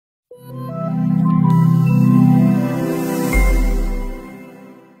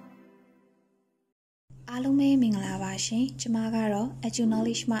Bashi, Jamagaro,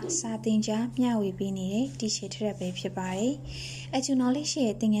 eduknowledge ma Satinja, Miawi Bini, Dishet Rebe Pibari,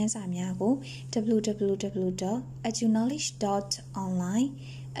 eduknowledge Dingens Amiago, www.eduknowledge.online,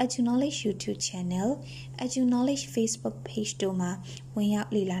 eduknowledge YouTube channel, eduknowledge Facebook page Doma, Wenya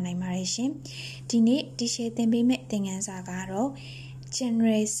Lila Naimarishim, Dine Dishet Dembime Dingens Agaro,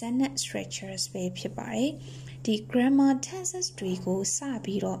 General Senate Structures Be Pibari. The grammar tenses Drigo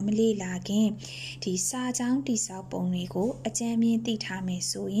Sabiro Malila game. The Sajang di Sabonigo, a Jamie di Tame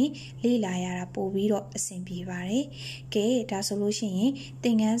Sui, Lila Yara Boviro, a Simpivari, Gay da solution,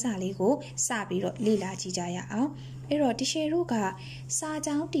 Dingas Aligo, Sabiro, Lila Jijaya out. Ero Disheruga,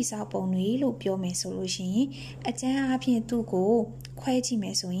 Sajang di Saboni, Lupio me solution, a Jam Apien to go, Quaji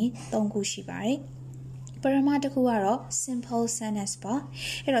Mesoi, Dongu Shibari. Paramatakuaro, simple sentence ba.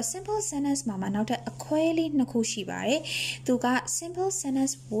 Ero simple sentence mama now a quaili nakushibare. Tuga simple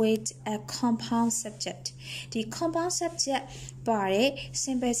sentence with a compound subject. The compound subject bare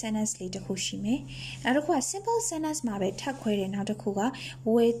simple sentence later kushime. Now simple sentence mabe takwere now the kuga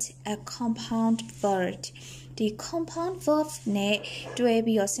with a compound verb. The compound verb ne dwe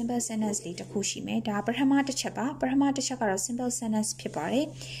be your simple sentence later kushime. Da paramata chapa, paramata chakaro simple sentence pipare.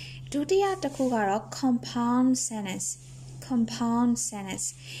 Dutia takugaro compound sentence. The compound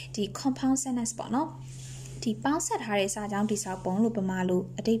sentence bono. The bounce at Harisa down this out bon lupamalu,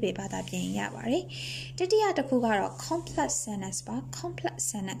 a day bata being yabari. Dutia takugaro complex sentence ba complex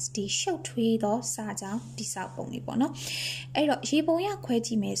sentence. The show tweed or saja this out boni bono. Ero shiboya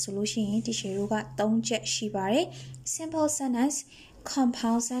queti me solution the shiruga don't jet shibari. Simple sentence.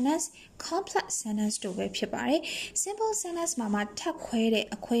 Compound sentence, complex sentence to web pibari. Simple sentence mama takwere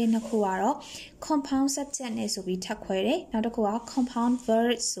akwe nakuaro. Compound subject ne subi takwere. Now the compound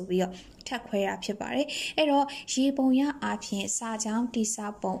verb subi takwera pibari. Ero jiboya apien sajang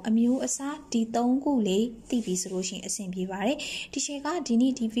disabon amu asa di dongule TV solution asin pibari. Tishega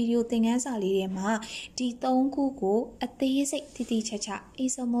dini di video thing as a lady ma di dongugo a theisic titi chacha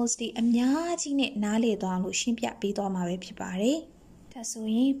is almost the amyajine nale don shimpia bito ma pibari.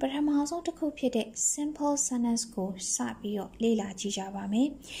 Tasui, but I'm also to copy the simple sentence go sabio lila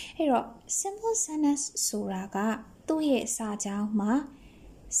jijabame. Ero simple sentence suraga tuye sajang ma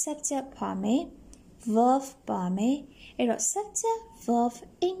subject pame verb pame. Ero subject verb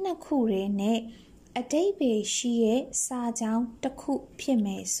inna kure ne a day be she sajang taku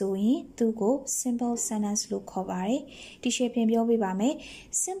pime sui tugo simple sentence look cover. Dishe pimbio bame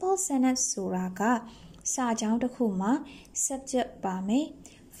simple sentence suraga. Sajang the kuma, subject bame,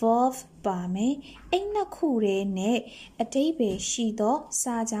 verb bame, inna kure ne, a debe shido,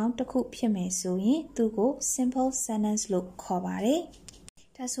 sajang the coop yame sui, tugo, simple sentence look covare.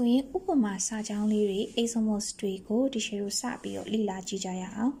 Tasui upama sajang liri, isomos tuigo, disheru sabio, lila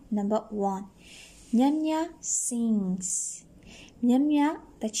jijaya. Number 1. Nyamnya sings. Nyamnya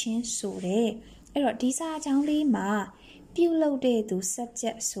the chin sure. Ero disa jang li ma, pulo de du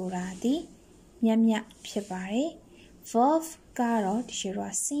subject suradi. Nyamnya pibare verb garo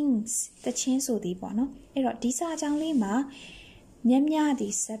dishira sings the chinso di bono ero disa jangli ma nyamnya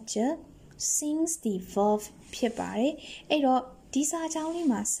di subject sings the verb pibare ero disa jangli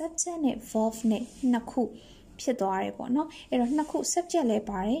ma subject ne verb ne naku pidware bono ero naku subject le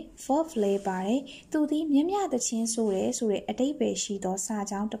pare verb le pare tu di nyamnya the chinso re sure adaibe shi do sa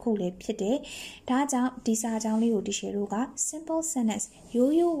jang taku le phide da jang disa jangli ko dishiru ga simple sentence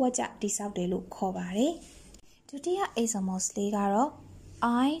yo waja disauk de lo khaw pare dutiya examples le garo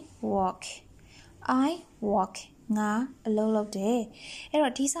I walk nga along lok de ero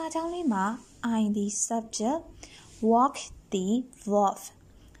disa jangli ma I the subject walk the verb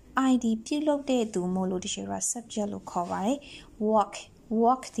I the ပြုလုပ်တဲ့သူမို့လို့ဒီရှယ်က subject လို့ခေါ်ပါတယ်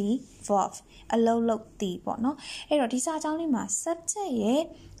walk the verb အလုပ်လုပ်သည်ပေါ့နော်အဲ့တော့ဒီစာကြောင်းလေးမှာ subject ရဲ့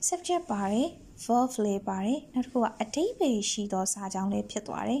subject ပါတယ် verb လေးပါတယ်နောက်တစ်ခုကအဓိပ္ပာယ်ရှိသောစာကြောင်းလေးဖြစ်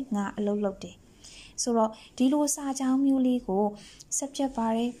သွားတယ်ငါအလုပ်လုပ်တယ်ဆိုတော့ဒီလိုစာကြောင်းမျိုးလေးကို subject ပါ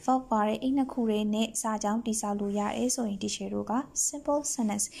တယ် verb ပါတယ်အဲ့နှစ်ခုလေးနဲ့စာကြောင်းတည်ဆောက်လို့ရတယ်ဆိုရင်ဒီရှယ်တို့က simple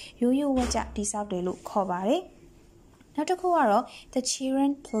sentence ရိုးရိုးဝတ်ကြတည်ဆောက်တယ်လို့ခေါ်ပါတယ်နောက်တစ်ခုကတော့ the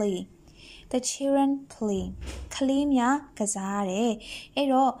children play ကလေးများကစားတယ်အဲ့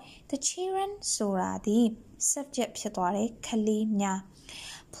တော့ the children ဆိုတာဒီ subject ဖြစ်သွားတယ်ကလေးများ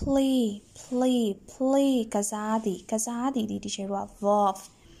play ကစားသည်ဒီရှယ်တော့ verb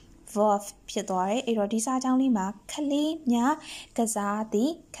ဖြစ်သွားတယ်အဲ့တော့ဒီစာကြောင်းလေးမှာကလေးများကစားသည်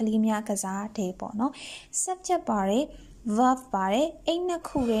ကလေးများကစားတယ်ပေါ့နော် subject ပါတယ်verb ပါတယ်အဲ့နှစ်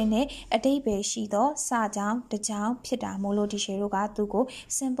ခုလေးနဲ့အဓိပ္ပာယ်ရှိသောစာကြောင်းတစ်ကြောင်းဖြစ်တာမို့လို့ဒီရှယ်တို့ကသူ့ကို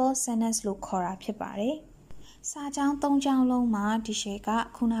simple sentence လို့ခေါ်တာဖြစ်ပါတယ် စာကြောင်း၃ကြောင်းလုံးမှာဒီရှေ့က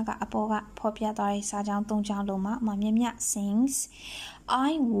ခုနကအပေါ်ကဖော်ပြသွားတဲ့စာကြောင်း၃ကြောင်းလုံးမှာမြမြ sings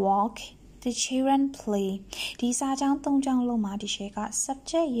I walk the children play ဒီစာကြောင်း၃ကြောင်းလုံးမှာဒီရှေ့က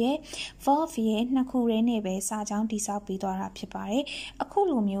subject ရဲ့ verb ရဲ့နှစ်ခုရင်းနဲ့ပဲစာကြောင်းတည်ဆောက်ပြီးသွားတာဖြစ်ပါတယ်အခု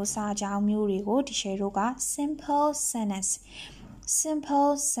လိုမျိုးစာကြောင်းမျိုးတွေကိုဒီရှေ့တို့က simple sentence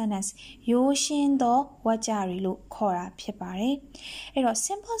ရိုးရှင်းသောဝါကြရီလို့ခေါ်တာဖြစ်ပါတယ်အဲ့တော့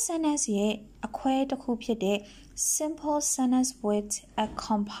simple sentence ရဲ့အခွဲတစ်ခုဖြစ်တဲ့ simple sentence with a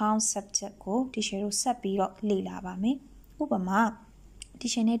compound subject ကိုဒီရှေ့တို့ဆက်ပြီးတော့လေ့လာပါမယ်ဥပမာဒီ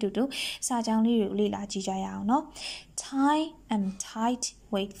ရှေ့နဲ့အတူတူစာကြောင်းလေးတွေကိုလေ့လာကြည့်ကြရအောင်နော် time and tight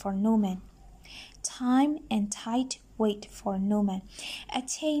wait for no man time and tight wait for no man အ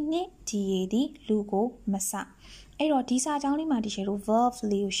ချိန်နဲ့ဒီရည်ဒီလူကိုမဆအဲ့တော့ဒီစာကြောင်းလေးမှာဒီရှေ့တို့ verb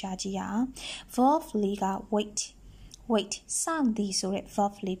လေးကိုရှာကြည့်ရအောင် verb လေးက wait စောင့်သည်ဆိုတဲ့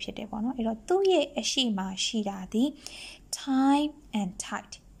verb လေးဖြစ်တယ်ပေါ့နော်အဲ့တော့သူ့ရဲ့အရှိမရှိတာဒီ time and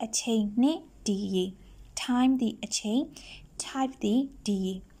tight အချိန်နဲ့ဒီရည် time ဒီအချိန် type ဒီရ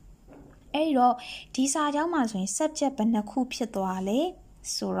ည်အဲ့တော့ဒီစာကြောင်းမှာဆိုရင် subject ဘယ်နှခုဖြစ်သွားလဲ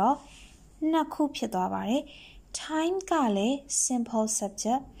ဆိုတော့နှစ်ခုဖြစ်သွားပါတယ် time ကလည်း simple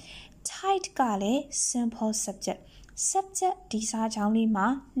subject tight ကလည်း simple subject ဒီစာကြောင်းလေးမှာ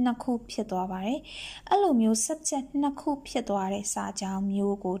နှစ်ခုဖြစ်သွားပါတယ်အဲ့လိုမျိုး subject နှစ်ခုဖြစ်သွားတဲ့စာကြောင်း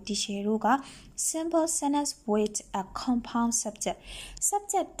မျိုးကိုဒီရှေ့တို့က simple sentence with a compound subject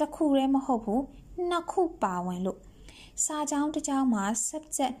တစ်ခုတည်းမဟုတ်ဘူးနှစ်ခုပါဝင်လို့စာကြောင်းတစ်ကြောင်းမှာ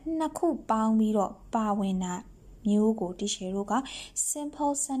subject နှစ်ခုပေါင်းပြီးတော့ပါဝင်တာမျိုးကိုဒီရှေ့တို့က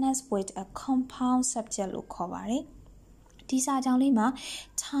simple sentence with a compound subject လို့ခေါ်ပါတယ်ဒီစာကြောင်းလေးမှာ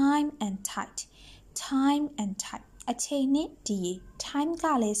time and tight အချိန်နဲ့ဒီရည် time က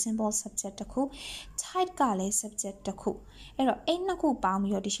လည်း simple subject တစ်ခု tight ကလည်း subject တစ်ခုအဲ့တော့အဲ့နှစ်ခုပေါင်း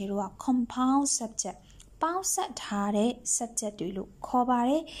ပြီးတော့ဒီရှေ့တို့က compound subject ပေါင်းဆက်ထားတဲ့ subject တွေလို့ခေါ်ပါ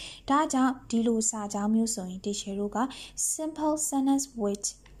တယ်ဒါကြောင့်ဒီလိုစာကြောင်းမျိုးဆိုရင်ဒီရှေ့တို့က simple sentence with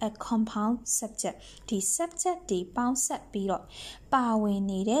a compound subject ဒီ subject တွေပေါင်းဆက်ပြီးတော့ပါဝင်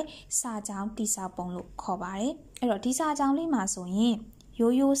နေတဲ့စာကြောင်းတည်ဆောက်ပုံလို့ခေါ်ပါတယ်အဲ့တော့ဒီစာကြောင်းလေးမှာဆိုရင်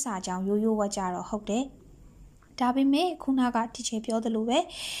ရိုးရိုးစာကြောင်းရိုးရိုးဝါကြတော့ဟုတ်တယ်ဒါပေမဲ့ခုနကတီချေပြောသလိုပဲ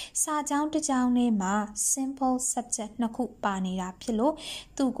စာကြောင်းတစ်ကြောင်းလေးမှာ simple subject နှစ်ခုပါနေတာဖြစ်လို့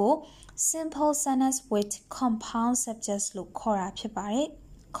သူ့ကို simple sentence with compound subjects လို့ခေါ်တာဖြစ်ပါတယ်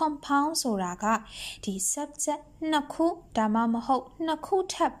compound ဆိုတာကဒီ subject နှစ်ခုဒါမှမဟုတ်နှစ်ခု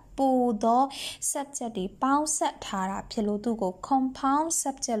ထပ်ပိုသော subject တွေပေါင်းဆက်ထားတာဖြစ်လို့သူ့ကို compound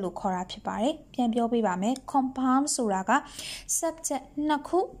subject လို့ခေါ်တာဖြစ်ပါတယ်ပြန်ပြောပေးပါမယ် compound ဆိုတာက subject နှစ်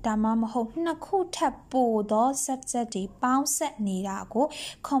ခုဒါမှမဟုတ်နှစ်ခုထပ်ပိုသော subject တွေပေါင်းဆက်နေတာကို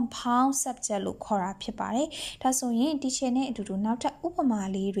compound subject လို့ခေါ်တာဖြစ်ပါတယ်ဒါဆိုရင်ဒီချိန်နဲ့အတူတူနောက်ထပ်ဥပမာ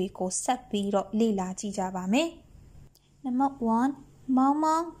လေးတွေကိုဆက်ပြီးတော့လေ့လာကြည့်ကြပါမယ် Number 1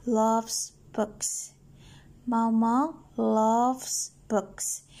 Mama loves books. Mama loves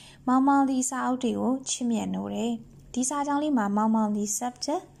books. Mama ဒီစာအုပ်တွေကိုချစ်မြတ်နိုးတယ်။ဒီစာကြောင်းလေးမှာ Mama ဒီ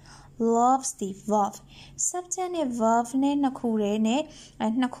subject loves ဒီ verb. subject နဲ့ verb နဲ့နှစ်ခုတည်းနဲ့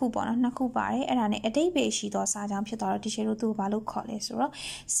နှစ်ခုပေါ့နော်နှစ်ခုပါတယ်အဲ့ဒါနဲ့အတိတ်ပဲရှိသောစာကြောင်းဖြစ်သွားတော့ဒီရှေ့တို့သူ့ကိုဘာလို့ခေါ်လဲဆိုတော့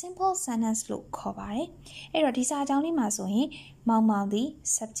simple sentence လို့ခေါ်ပါတယ်။အဲ့တော့ဒီစာကြောင်းလေးမှာဆိုရင် Mama ဒီ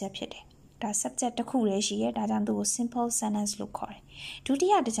subject ဖြစ်တယ်။ဒါ subject တစ်ခုတည်းရှိရဲဒါကြောင့်သူ့ကို simple sentence လို့ခေါ်တယ်ဒုတိ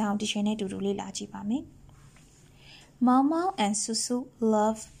ယတစ်ကြောင်းဒီရှင်းနဲ့တူတူလေ့လာကြည့်ပါမယ် Mama and Susu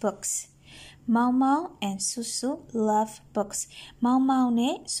love books Mama and Susu love books မောင်မောင်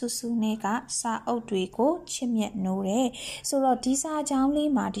နဲ့ဆူဆူနဲ့ကစာအုပ်တွေကိုချစ်မြတ်နိုးတယ်ဆိုတော့ဒီစာကြောင်း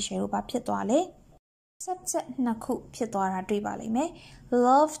လေးမှာဒီရှင်းတို့ဘာဖြစ်သွားလဲ subject နှစ်ခုဖြစ်သွားတာတွေ့ပါလိမ့်မယ်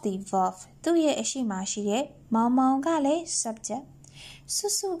love the verb သူ့ရဲ့အရှိမရှိတဲ့မောင်မောင်ကလည်း subjectဆူ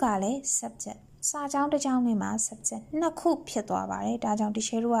ဆူကလည်း subject စာကြောင်းတစ်ကြောင်းလေးမှာ subject နှစ်ခုဖြစ်သွားပါတယ်ဒါကြောင့်ဒီ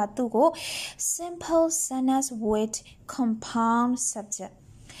ရှယ်တို့ကသူ့ကို simple sentence with compound subject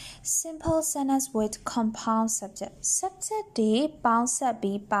simple sentence with compound subject subject တွေပေါင်းဆက်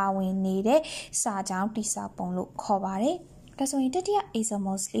ပြီးပါဝင်နေတဲ့စာကြောင်းတည်ဆောက်ပုံလို့ခေါ်ပါတယ်ဒါဆိုရင်တတိယ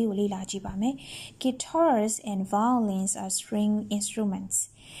examples လေးကိုလေ့လာကြည့်ပါမယ် Guitars and violins are string instruments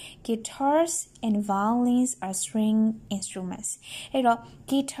Guitars and violins are string instruments အဲ့တော့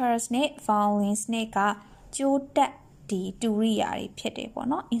guitars နဲ့ violins နဲ့ကကြိုးတက်ဒီတူရိယာတွေဖြစ်တယ်ပေါ့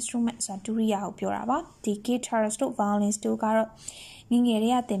နော် instrument ဆိုတာတူရိယာကိုပြောတာပါဒီ guitars တို့ violins တို့ကတော့ငငယ်တွေ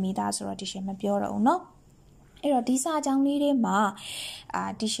ကသင်မိသားဆိုတော့ဒီရှယ်မပြောတော့ဘူးเนาะအဲ့တော့ဒီစာကြောင်းလေးတွေမှာ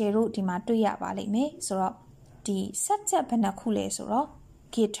ဒီရှယ်တို့ဒီမှာတွေ့ရပါလိမ့်မယ်ဆိုတော့ဒီ subject ဘယ်နှခုလဲဆိုတော့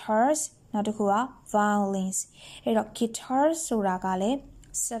guitars နောက်တစ်ခုက violins အဲ့တော့ guitars ဆိုတာကလည်း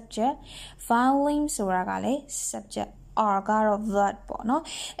subject violin ဆိုတာကလည်း subject R ကတော့ verb ပေါ့နော်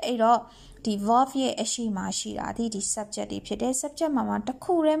အဲ့တော့ဒီ verb ရဲ့အရှိမရှိတာဒီ subject တွေဖြစ်တယ် subject မှာတစ်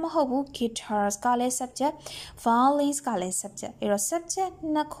ခုတည်းမဟုတ်ဘူး guitars ကလည်း subject violins ကလည်း subject အဲ့တော့ subject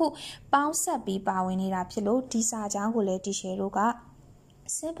နှစ်ခုပေါင်းစပ်ပြီးပါဝင်နေတာဖြစ်လို့ဒီစာကြောင်းကိုလည်း teacher တို့က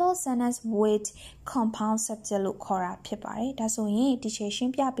simple sentence with compound subject လို့ခေါ်တာဖြစ်ပါတယ်ဒါဆိုရင် teacher ရှ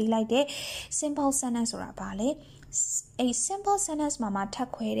င်းပြပေးလိုက်တဲ့ simple sentence ဆိုတာဘာလဲa simple sentence မှာထပ်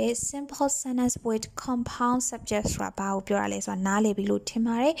ခွဲတဲ့ simple sentence with compound subject ဆိုတာဘာကိုပြောရလဲဆိုတာနားလည်ပြီလို့ထင်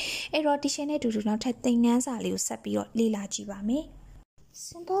ပါတယ်အဲ့တော့ teacher နဲ့အတူတူနောက်ထပ်သင်ခန်းစာလေးကိုဆက်ပြီးတော့လေ့လာကြည့်ပါမယ်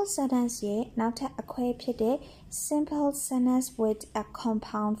simple sentence ရဲ့နောက်ထပ်အခွဲဖြစ်တဲ့ simple sentence with a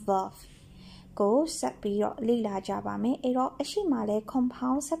compound verbကိုဆက်ပြီးတော့လေ့လာကြပါမယ်အဲ့တော့အရှိမလဲ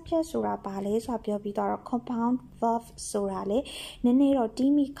compound subject ဆိုတာဘာလဲဆိုတာပြောပြီးတော့ compound verb ဆိုတာလေနည်းနည်းတော့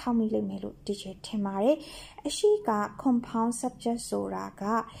တီးမိခောက်မိလိမ့်မယ်လို့ teacher ထင်ပါတယ်အရှိက compound subject ဆိုတာက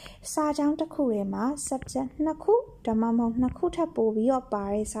စာကြောင်းတစ်ခုထဲမှာ subject နှစ်ခုဒါမှမဟုတ်နှစ်ခုထပ်ပို့ပြီးတော့ပါ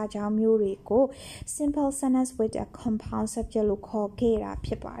တဲ့စာကြောင်းမျိုးတွေကို simple sentence with a compound subject လို့ခေါ်ခဲ့တာဖြ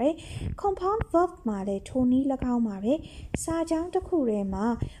စ်ပါတယ် compound verb မှာလည်းထိုနည်း၎င်းပါပဲစာကြောင်းတစ်ခုထဲမှာ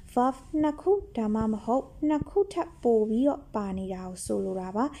verb နှစ်ခုဒါမှမဟုတ်နှစ်ခုထပ်ပို့ပြီးတော့ပါနေတာကိုဆိုလိုတာ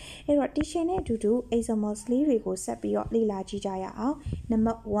ပါအဲ့တော့ teacher နဲ့အတူတူ examples လေးတွေကိုဆက်ပြီးတော့လေ့လာကြည့်ကြရအောင်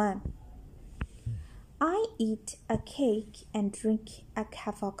number 1 I eat a cake and drink a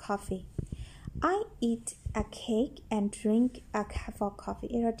cup of coffee I eat a cake and drink a cup of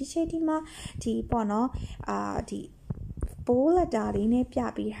coffee အဲ့တော့ teacher ဒီမှာဒီပေါ့နော်ဒီပိုးလက်တာလေးနဲ့ပြ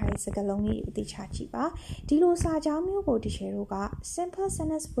ပေးထားတဲ့စကားလုံးလေးကိုသိချကြည့်ပါဒီလိုစာကြောင်းမျိုးကို teacher တို့က simple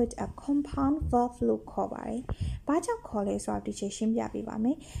sentence with a compound verb လို့ခေါ်ပါတယ်။ဘာကြောင့်ခေါ်လဲဆိုတော့ teacher ရှင်းပြပေးပါမ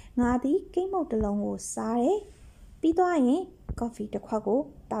ယ်။ငါသည်ကိတ်မုတ်တစ်လုံးကိုစားတယ်။ပြီးသွားရင် coffee တစ်ခွက်ကို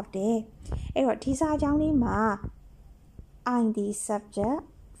တောက်တယ်။အဲ့တော့ဒီစာကြောင်းလေးမှာ I'm the subject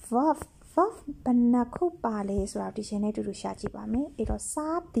verb ဘယ်နှခုပါလဲဆိုတော့ teacher နဲ့အတူတူရှာကြည့်ပါမယ်။အဲ့တော့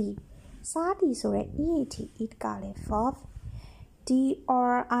စားသည်ဆိုရဲ eat ကလည်း verb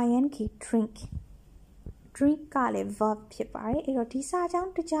drink drink ကလည်း verb ဖြစ်ပါတယ်အဲ့တော့ဒီစာကြော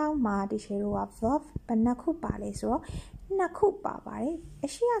င်းတစ်ကြောင်းမှာဒီရှေတို့က verb ဘယ်နှခုပါလဲဆိုတော့နှစ်ခုပါပါတယ်အ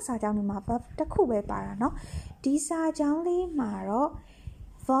ရှိရစာကြောင်းတွေမှာ verb တစ်ခုပဲပါတာเนาะဒီစာကြောင်းလေးမှာတော့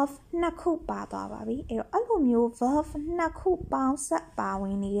verb နှစ်ခုပါသွားပါပြီအဲ့တော့အဲ့လိုမျိုး verb နှစ်ခုပေါင်းဆက်ပါဝ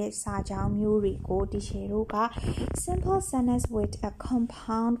င်နေတဲ့စာကြောင်းမျိုးတွေကိုဒီရှေတို့က simple sentence with a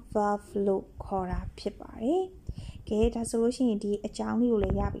compound verb လို့ခေါ်တာဖြစ်ပါတယ်ကဲဒါဆိုလို့ရှိရင်ဒီအကြောင်းလေးကိုလ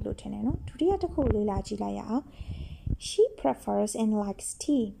ည်းရပြီလို့ထင်တယ်နော်ဒုတိယတစ်ခုလေ့လာကြည့်လိုက်ရအောင် She prefers and likes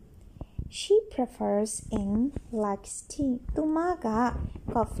tea She prefers and likes tea သူမက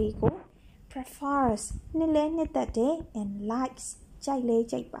coffee ကို prefers နှစ်လဲနှစ်သက်တယ် and likes ကြိုက်လဲ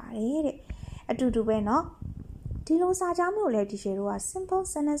ကြိုက်ပါတယ်တဲ့အတူတူပဲเนาะဒီလိုစာကြောင်းမျိုးလည်းဒီရှေတို့က simple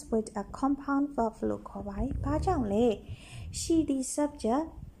sentence with a compound verb လို့ခေါ်ပါတယ်ဘာကြောင့်လဲ She the subject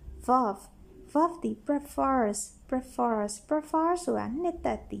verb the prefers ဆိုတာနှစ်သ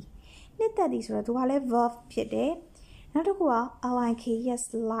က်သည်ဆိုတော့သူကလည်း verb ဖြစ်တယ်နောက်တစ်ခုက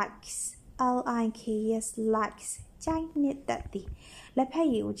likes ကြိုက်နှစ်သက်သည်လက်ဖက်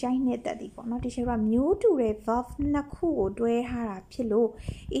ရည်ကိုကြိုက်နှစ်သက်သည်ပေါ့နော်ဒီရှေ့ကမျိုးတူတဲ့ verb နှစ်ခုကိုတွဲထားတာဖြစ်လို့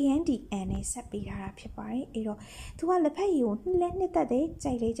and နဲ့ဆက်ပေးထားတာဖြစ်ပါတယ်အဲ့တော့သူကလက်ဖက်ရည်ကိုလည်းနှစ်သက်တယ်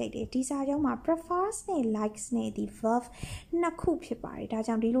ကြိုက်လဲကြိုက်တယ်ဒီစာကြောင်းမှာ prefers နဲ့ likes နဲ့ဒီ verb နှစ်ခုဖြစ်ပါတယ်ဒါ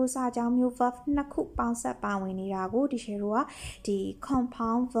ကြောင့်ဒီလိုစာကြောင်းမျိုး verb နှစ်ခုပေါင်းဆက်ပါဝင်နေတာကိုဒီရှေ့ကဒီ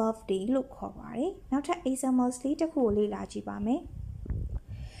compound verb တွေလို့ခေါ်ပါတယ်နောက်ထပ် examples လေးတစ်ခုကိုလေ့လာကြည့်ပါမယ်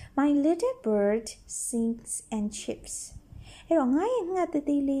My little bird sings and chirps အဲ့တော့ငါရဲ့ငှက်သေး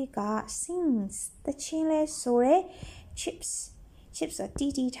သေးလေးက sings တချင်းလဲဆိုရဲ chirps ဆို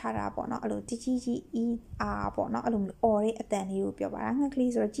တီးတီးထားတာပေါ့နော်အဲ့လိုတီးကြီး er ပေါ့နော်အဲ့လိုမျိုး or ရဲ့အတန်လေးကိုပြောပါတာငှက်က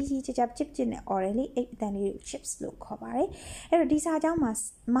လေးဆိုတော့ကြီးကြီးကြပ်ကြပ် chip နဲ့ or လေးအဲ့အတန်လေးကို chips လို့ခေါ်ပါတယ်အဲ့တော့ဒီစာကြောင်းမှာ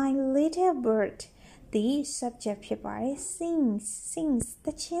my little bird the subject ဖြစ်ပါတယ် sings တ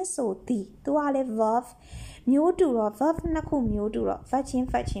ချင်းဆိုသည်သူကလည်း verb မျိုးတူတော့ verb နှစ်ခုမျိုးတူတော့ verb ချင်း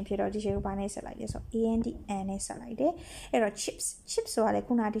ဖြစ်တော့ဒီရှေ့ကိုဘာနဲ့ဆက်လိုက်လဲဆိုတော့ and နဲ့ဆက်လိုက်တယ်အဲ့တော့ chips ဆိုတာလည်း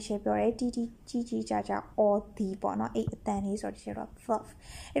ခုနဒီရှေ့ပြောရဲတီတီကြီးကြကြ or the ပေါ့နော်အဲ့အတန်လေးဆိုတော့ဒီရှေ့တော့ verb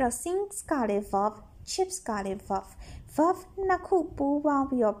အဲ့တော့ sings ကလည်း verb chips ကလည်း verb နှစ်ခုပူးပေါင်း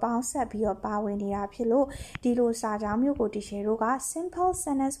ပြီးတော့ပေါင်းဆက်ပြီးတော့ပါဝင်နေတာဖြစ်လို့ဒီလိုစာကြောင်းမျိုးကိုဒီရှေ့တို့က simple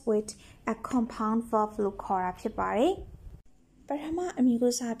sentence with a compound verb လို့ခေါ်တာဖြစ်ပါတယ်ပထမအမည်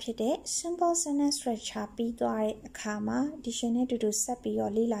ကိုစားဖြစ်တဲ့ simple sentence structure ပြီးသွားတဲ့အခါမှာဒီရှင်နဲ့တူတူဆက်ပြီး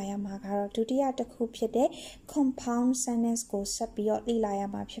တော့လေ့လာရမှာကတော့ဒုတိယတစ်ခုဖြစ်တဲ့ compound sentence ကိုဆက်ပြီးတော့လေ့လာရ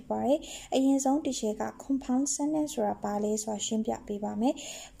မှာဖြစ်ပါတယ်အရင်ဆုံးဒီရှင်က compound sentence ဆိုတာဘာလဲဆိုတာရှင်းပြပေးပါမယ်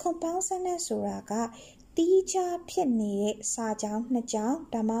compound sentence ဆိုတာက တီးခြားဖြစ်နေတဲ့စာကြောင်းနှစ်ကြောင်း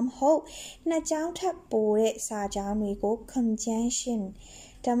ဒါမှမဟုတ်နှစ်ကြောင်းထပ်ပိုတဲ့စာကြောင်းတွေကို conjunction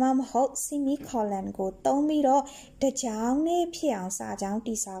ဒါမှမဟုတ် semicolon ကိုသုံးပြီးတော့တစ်ကြောင်းနဲ့ဖြစ်အောင်စာကြောင်းတ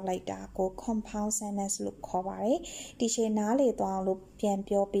ည်ဆောက်လိုက်တာကို compound sentence လို့ခေါ်ပါတယ်ဒီရှင်းနားလေသွားအောင်လို့ပြန်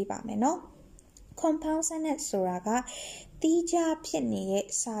ပြောပြပါမယ်နော် compound sentence ဆိုတာကတီးခြားဖြစ်နေတဲ့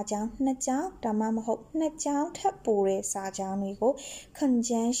စာကြောင်းနှစ်ကြောင်းဒါမှမဟုတ်နှစ်ကြောင်းထပ်ပိုတဲ့စာကြောင်းတွေကို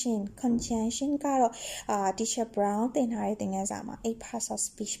conjunction ကတော့teacher Brown သင်ထားတဲ့သင်ခန်းစာမှာ 8 parts of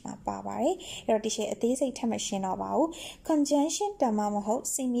speech မှာပါပါတယ်အဲ့တော့ teacher အသေးစိတ်ထပ်မရှင်းတော့ပါဘူး conjunction ဒါမှမဟုတ်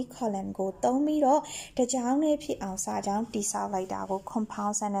semicolon ကိုသုံးပြီးတော့တစ်ကြောင်းနဲ့ဖြစ်အောင်စာကြောင်းတည်ဆောက်လိုက်တာကို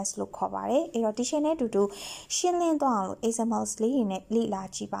compound sentence လို့ခေါ်ပါတယ်အဲ့တော့ teacher နဲ့အတူတူရှင်းလင်းသွားအောင်လို့ examples လေးတွေနဲ့လေ့လာ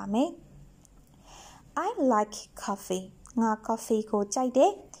ကြည့်ပါမယ် I like coffee ငါ coffee ကိုကြိုက်တ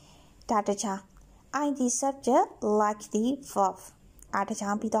ယ်ဒါတခြား I the subject like the verb အားတ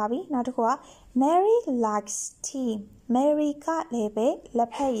ခြားပြီးသွားပြီနောက်တစ်ခုက Mary likes tea Mary ကလည်းပဲလက်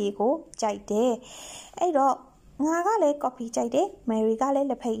ဖက်ရည်ကိုကြိုက်တယ်အဲ့တော့ငါကလည်း coffee ကြိုက်တယ် Mary ကလည်း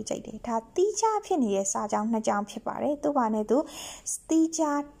လက်ဖက်ရည်ကြိုက်တယ်ဒါတီးခြားဖြစ်နေတဲ့စာကြောင်းနှစ်ကြောင်းဖြစ်ပါတယ်သူ့ဘာနဲ့သူတီး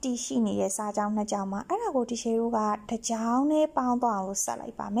ခြားတည်ရှိနေတဲ့စာကြောင်းနှစ်ကြောင်းမှာအဲ့ဒါကို teacher တို့ကတစ်ကြောင်းနဲ့ပေါင်းသွားအောင်လို့ဆက်လို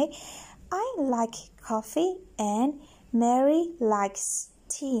က်ပါမယ်I like coffee and Mary likes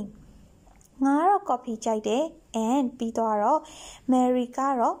tea ငါကတော့ coffee ကြိုက်တယ် and ပြီးတော့ Mary က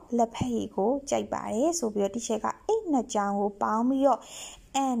တော့လက်ဖက်ရည်ကိုကြိုက်ပါတယ်ဆိုပြီးတော့ teacher ကအဲ့နှစ်ကြောင်းကိုပေါင်းပြီးတော့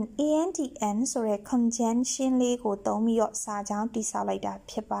and ဆိုတဲ့ conjunction လေးကိုသုံးပြီးတော့စာကြောင်းတည်ဆောက်လိုက်တာ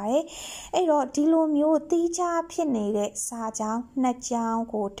ဖြစ်ပါတယ်အဲ့တော့ဒီလိုမျိုးတီးခြားဖြစ်နေတဲ့စာကြောင်းနှစ်ကြောင်း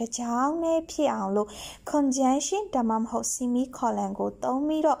ကိုတစ်ကြောင်းနဲ့ဖြစ်အောင်လို့ conjunction ဒါမှမဟုတ် semicolon ကိုသုံး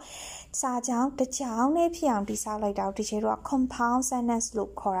ပြီးတော့စာကြောင်းတစ်ကြောင်းနဲ့ဖြစ်အောင်တည်ဆောက်လိုက်တာကိုဒီချေတို့က compound sentence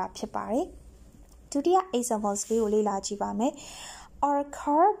လို့ခေါ်တာဖြစ်ပါတယ်ဒုတိယ examples လေးကိုလေ့လာကြည့်ပါမယ် Our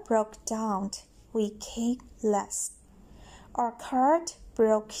car broke down we came less Our car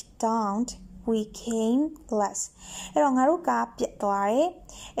broke down we came less အဲ့တော့ငါတို့ကားပြတ်သွားတယ်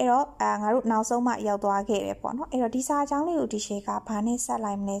အဲ့တော့ငါတို့နောက်ဆုံးမှရောက်သွားခဲ့တယ်ပေါ့နော်အဲ့တော့ဒီစာကြောင်းလေးကိုဒီရှေ့ကဘာနဲ့ဆက်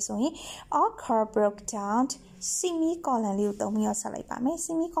လိုက်မလဲဆိုရင် Our car broke down semicolon လေးကိုသုံးပြီးတော့ဆက်လိုက်ပါမယ်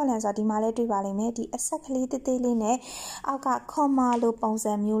semicolon ဆိုတာဒီမှာလဲတွေ့ပါလိမ့်မယ်ဒီအဆက်ကလေးသေးသေးလေးနဲ့အောက်က comma လို့ပုံ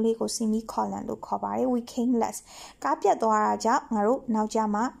စံမျိုးလေးကို semicolon လို့ခေါ်ပါတယ် we came less ကားပြတ်သွားတာကြောင့်ငါတို့နောက်ကျ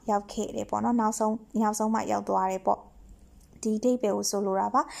မှရောက်ခဲ့တယ်ပေါ့နော်နောက်ဆုံးမှရောက်သွားတယ်ပေါ့ဒီဒိတ်ပဲကိုဆိုလိုတာ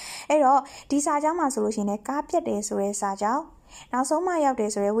ပါအဲ့တော့ဒီစာကြောင်းမှာဆိုလို့ရှိရင်လည်းကားပြတ်တယ်ဆိုတဲ့စာကြောင်းနောက်ဆုံးမှရောက်တ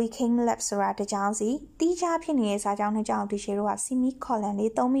ယ်ဆိုရဲ we came left ဆိုတာတစ်ကြောင်းစီတီးခြားဖြစ်နေတဲ့စာကြောင်းနှစ်ကြောင်းဒီရှယ်တို့က semicolon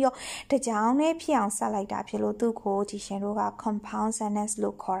လေးသုံးပြီးတော့တစ်ကြောင်းနဲ့ဖြစ်အောင်ဆက်လိုက်တာဖြစ်လို့သူ့ကိုဒီရှယ်တို့က compound sentence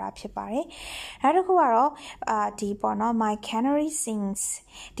လို့ခေါ်တာဖြစ်ပါတယ်နောက်တစ်ခုကတော့ဒီပေါ့နော် my canary sings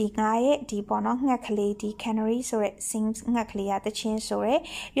ဒီငါရဲ့ဒီပေါ့နော်ငှက်ကလေးဒီ canary ဆိုရဲ sings ငှက်ကလေးကတချင်းဆိုရဲ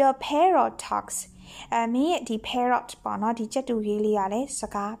your parrot talksမင်းရဲ့ဒီ parrot ပေါ့နော်ဒီကြက်တူရေးလေးကလည်းစ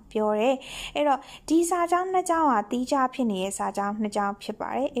ကားပြောတယ်အဲ့တော့ဒီစာကြောင်းနှစ်ကြောင်းဟာတီးခြားဖြစ်နေတဲ့စာကြောင်းနှစ်ကြောင်းဖြစ်ပါ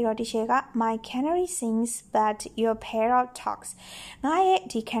တယ်အဲ့တော့ဒီရှယ်က my canary sings but your parrot talks ငါရဲ့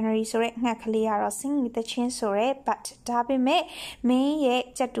ဒီ canary ဆိုတဲ့ငှက်ကလေးကတော့ sing တချင်းဆိုရဲ but ဒါပေမဲ့မင်းရဲ့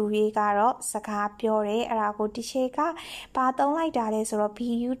ကြက်တူရေးကတော့စကားပြောတယ်အဲ့ဒါကိုဒီရှယ်ကပါသုံးလိုက်တာလဲဆိုတော့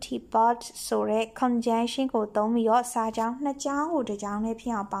but ဆိုတဲ့ conjunction ကိုသုံးပြီးတော့စာကြောင်းနှစ်ကြောင်းကိုတစ်ကြောင်းနဲ့ဖြ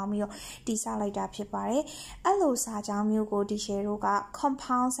စ်အောင်ပေါင်းပြီးတော့တည်ဆောက်လိုက်တာဖြစ်ပါတယ်အဲ့လိုစာကြောင်းမျိုးကိုဒီရှယ်တို့က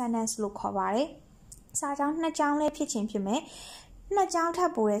compound sentence လို့ခေါ်ပါတယ်စာကြောင်းနှစ်ကြောင်းလည်းဖြစ်ခြင်းဖြစ်မယ်နှစ်ကြောင်းထ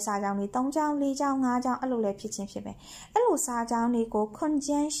ပ်ပိုတဲ့စာကြောင်းတွေ၃ကြောင်း၄ကြောင်း၅ကြောင်းအဲ့လိုလည်းဖြစ်ခြင်းဖြစ်မယ်အဲ့လိုစာကြောင်းတွေကို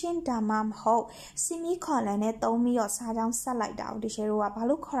conjunction ဒါမှမဟုတ် semicolon နဲ့သုံးပြီးတော့စာကြောင်းဆက်လိုက်တာကိုဒီရှယ်တို့ကဘာ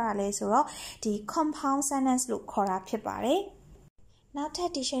လို့ခေါ်တာလဲဆိုတော့ဒီ compound sentence လို့ခေါ်တာဖြစ်ပါတယ်နောက်ထ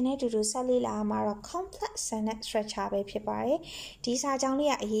ပ် teacher နဲ့အတူတူဆက်လေ့လာမှာတော့ complex sentence structure ပဲဖြစ်ပါတယ်ဒီစာကြောင်းလေး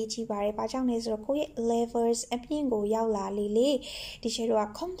ကအရေးကြီးပါတယ်ဘာကြောင့်လဲဆိုတော့ကိုယ့်ရဲ့ levels အပြင်ကိုရောက်လာလေ teacher တို့က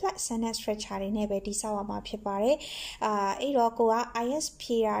complex sentence structure တွေနဲ့ပဲတည်ဆောက်ရမှာဖြစ်ပါတယ်အဲ့တော့ကိုက IELTS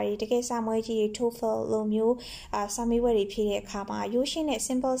ဖြေတာတွေတကယ်စာမွေးကြီးတွေ TOEFL လိုမျိုးစာမေးပွဲတွေဖြေတဲ့အခါမှာရိုးရှင်းတဲ့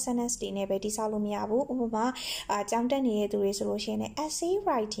simple sentence တွေနဲ့ပဲတည်ဆောက်လို့မရဘူးဥပမာကျောင်းတက်နေတဲ့သူတွေဆိုလို့ရှိရင် essay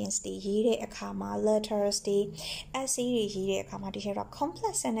writings တွေရေးတဲ့အခါမှာ letters တွေ essay တွေရေးတဲ့အခါမှာ teacher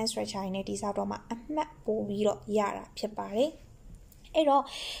complex sentence structure နဲ့တိစောက်တော့မှအမှတ်ပို့ပြီးတော့ရတာဖြစ်ပါတယ်အဲ့တော့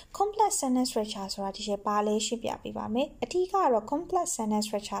complex sentence structure ဆိုတာဒီပါလဲရှင်းပြပေးပါမယ်အထူးကတော့ complex sentence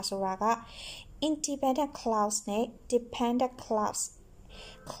structure ဆိုတာက independent clause နဲ့ dependent clause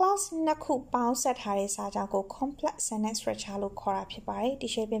clause နှစ်ခုပေါင်းဆက်ထားတဲ့စာကြောင်းကို complex sentence structure လို့ခေါ်တာဖြစ်ပါတယ်ဒီ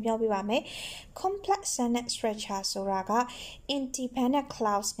ရှေ့ပြန်ပြောပြပါမယ် complex sentence structure ဆိုတာက independent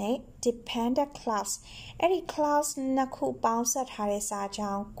clause နဲ့ dependent clause အဲ့ဒီ clause နှစ်ခုပေါင်းဆက်ထားတဲ့စာ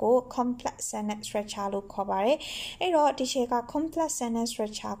ကြောင်းကို complex sentence structure လို့ခေါ်ပါတယ်အဲ့တော့ဒီရှေ့က complex sentence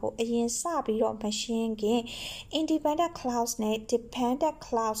structure ကိုအရင်စပြီးတော့မရှင်းခင် independent clause နဲ့ dependent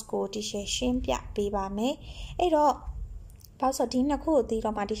clause ကိုဒီရှေ့ရှင်းပြပေးပါမယ်အဲ့တော့ဘာလို့ဆိုဒီနှစ်ခုကိုသိ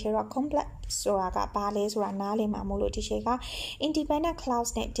တော့မှဒီရှေ့က complex ဆိုတာကဘာလဲဆိုတာနားလည်မှာမို့လို့ဒီရှေ့က independent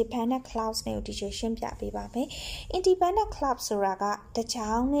clause နဲ့ dependent clause နဲ့ကိုဒီရှေ့ရှင်းပြပေးပါမယ် independent clause ဆိုတာကတကြော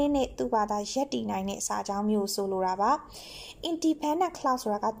င်းနဲ့သူ့ဘာသာရပ်တည်နိုင်တဲ့စာကြောင်းမျိုးဆိုလိုတာပါ independent clause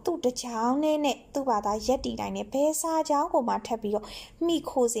ဆိုတာကသူ့တကြောင်းနဲ့သူ့ဘာသာရပ်တည်နိုင်တဲ့ဘယ်စာကြောင်းကိုမှထပ်ပြီးတော့မိ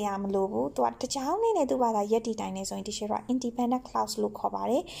ခိုစရာမလိုဘူးသူကတကြောင်းနဲ့သူ့ဘာသာရပ်တည်နိုင်နေဆိုရင်ဒီရှေ့က independent clause လို့ခေါ်ပါ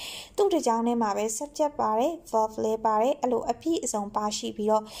တယ်သူ့တကြောင်းနဲ့မှာပဲ subject ပါတယ် verb လည်းပါတယ်အဲ့လိုအပြည့်အစုံပါရှိပြီး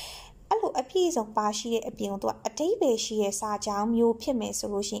တော့အဲ့လိုအပြည့်အစုံပါရှိတဲ့အပြင်သူကအတိတ်ပဲရှိရဲ့စာကြောင်းမျိုးဖြစ်မယ်ဆို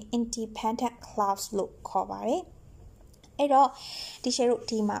လို့ရှိရင် independent clause လို့ခေါ်ပါတယ်အဲ့တော့ဒီရှေ့တို့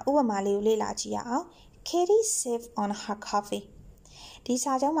ဒီမှာဥပမာလေးကိုလေ့လာကြည့်ရအောင် Katie sipped on her coffee ဒီ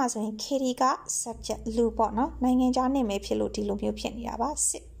စာကြောင်းမှာဆိုရင် Katie က subject လူပေါ့နော်နိုင်ငံခြားနာမည်ဖြစ်လို့ဒီလိုမျိုးဖြစ်နေတာပါ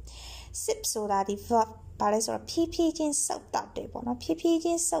sip ဆိုတာဒီ verb ဘာလဲဆိုတော့ဖြည်းဖြည်းချင်းစုပ်တောက်တယ်ပေါ့နော်ဖြည်းဖြည်းချ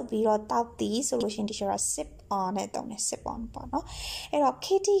င်းစုပ်ပြီးတော့တောက်သည်ဆိုလို့ရှိရင်ဒီရှေ့က sip on နဲ့တုံးတယ် sip on ပေါ့နော်အဲ့တော့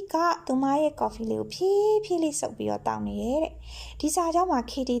Katie ကသူမရဲ့ coffee လေးကိုဖြည်းဖြည်းလေးစုပ်ပြီးတော့တောက်နေရဲ့တဲ့ဒီစာကြောင်းမှာ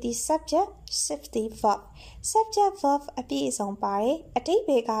Katie ဒီ subject sip ဒီ verb subject verb အပြည့်အစုံပါတယ်အတိတ်ဘ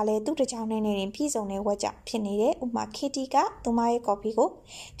ယ်ကလည်းသူ့တကြောင်နဲ့နေရင်ပြည့်စုံတဲ့ဝတ်ကြောင့်ဖြစ်နေတယ်ဥပမာ Katie ကသူမရဲ့ coffee ကို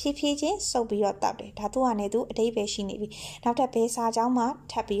ဖြည်းဖြည်းချင်းစုပ်ပြီးတော့တောက်တယ်ဒါသူကနေသူအတိတ်ပဲရှိနေပြီနောက်ထပ်ဘယ်စာကြောင်းမှ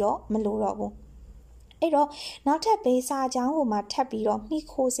ထပ်ပြီးတော့မလိုတော့ဘူးအဲ့တော့နောက်ထပ်ဘေးစာကြောင်းကိုမှထပ်ပြီးတော့မိ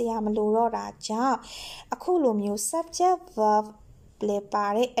ခိုးစရာမလိုတော့တာကြောင့်အခုလိုမျိုး subject verb လည်းပါ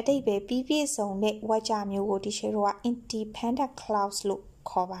တဲ့အတိတ်ပဲပြီးပြည့်စုံတဲ့ဝါကြမျိုးကိုဒီရှေ့တော့ independent clause လို့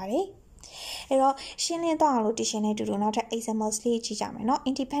ခေါ်ပါတယ်အဲ့တော့ရှင်းလင်းတော့အောင်လို့ဒီရှင်းနဲ့တူတူနောက်ထပ် examples လေးကြည့်ကြမယ်เนาะ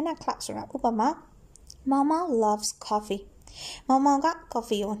independent clause ဆိုတာဥပမာ Mama loves coffee မောင်မောင်က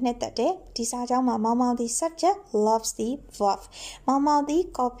coffee ကိုနှစ်သက်တယ်ဒီစာကြောင်းမှာမောင်မောင်ဒီ subject loves ဒီ verb မောင်မောင်ဒီ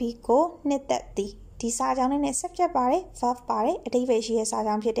coffee ကိုနှစ်သက်သည်ဒီစာကြောင်းနဲ့ subject ပါတယ် verb ပါတယ်အတိတ်ပဲရှိတဲ့စာ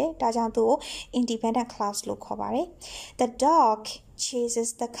ကြောင်းဖြစ်တယ်ဒါကြောင့်သူ့ကို independent clause လို့ခေါ်ပါတယ် The dog chases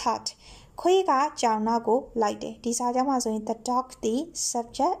the cat ခွေးကကြောင်နောက်ကိုလိုက်တယ်ဒီစာကြောင်းမှာဆိုရင် the dog ဒီ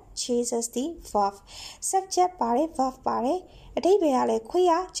subject chases ဒီ verb subject ပါတယ် verb ပါတယ်အတိတ်ပဲကလည်းခွေး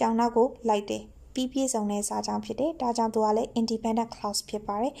ကကြောင်နောက်ကိုလိုက်တယ်ပြီးပြည့်စုံတဲ့စာကြောင်းဖြစ်တယ်ဒါကြောင့်သူကလည်း independent clause ဖြစ်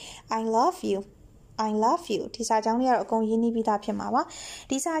ပါတယ် I love youဒီစာကြောင်းလေးကတော့အကုန်ရင်းနှီးပြီးသားဖြစ်မှာပါ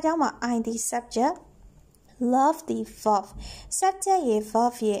ဒီစာကြောင်းမှာ I ဒီ subject love the verb subject ရဲ့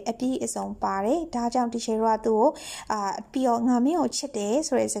verb ရဲ့အပြည့်အစုံပါတယ်ဒါကြောင့်ဒီရှေ့တော့သူ့ကိုပြီးတော့ငါမင်းကိုချစ်တယ်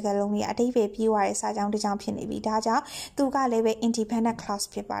ဆိုတဲ့စကားလုံးလေးအတိတ်ပဲပြေးသွားတဲ့စာကြောင်းတစ်ကြောင်းဖြစ်နေပြီဒါကြောင့်သူကလည်းပဲ independent clause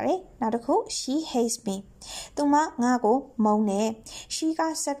ဖြစ်ပါတယ်နောက်တစ်ခု she hates me သူမငါ့ကိုမုန်းတယ် she က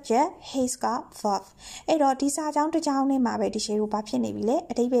subject hates က verb အဲ့တော့ဒီစာကြောင်းတစ်ကြောင်းနဲ့မှာပဲဒီရှေ့တော့ဘာဖြစ်နေပြီလဲ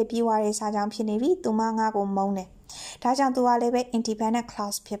အတိတ်ပဲပြေးသွားတဲ့စာကြောင်းဖြစ်နေပြီသူမငါ့ကိုမုန်းတယ်ဒါကြောင့်သူကလည်းပဲ independent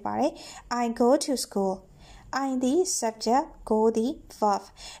clause ဖြစ်ပါတယ် I go to school I ဒီ subject go ဒီ verb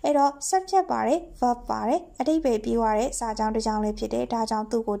အဲ့တော့ subject ပါတယ် verb ပါတယ်အတိတ်ပဲပြီးသွားတဲ့စာကြောင်းတစ်ကြောင်းလေးဖြစ်တယ်ဒါကြောင့်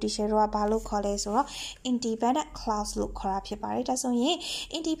သူ့ကိုဒီရှေ့တော့ဘာလို့ခေါ်လဲဆိုတော့ independent clause လို့ခေါ်တာဖြစ်ပါတယ်ဒါဆိုရင်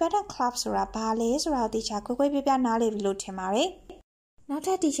independent clause ဆိုတာဘာလဲဆိုတာသိချာခွဲခွဲပြပြနားလည်ပြီလို့ထင်ပါတယ်နောက်ထ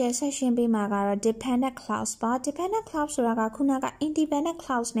ပ် teacher section ပေးမှာကတော့ dependent clause ပါ dependent clause ဆိုတာကခုနက independent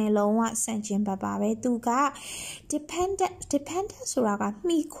clause နဲ့လုံးဝဆန့်ကျင်ဘက်ပါပဲသူက dependent ဆိုတာက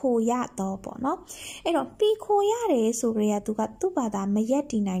မှီခိုရတော့ပေါ့နော်အဲ့တော့မှီခိုရတယ်ဆိုကြရသူကသူ့ဘာသာမရက်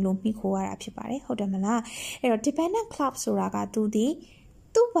တည်နိုင်လို့မှီခိုရတာဖြစ်ပါတယ်ဟုတ်တယ်မလားအဲ့တော့ dependent clause ဆိုတာက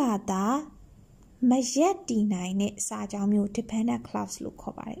သူ့ဘာသာမရက်တည်နိုင်တဲ့စာကြောင်းမျိုး dependent clause လို့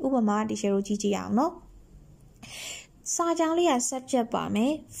ခေါ်ပါတယ်ဥပမာဒီရှယ်ကိုကြည့်ကြည့်အောင်နော်စာကြောင်းလေးက subject ပါမ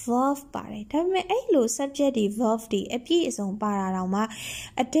ယ် verb ပါတယ်ဒါပေမဲ့အဲ့လို subject တွေ verb တွေအပြည့်အစုံပါတာတော့မှ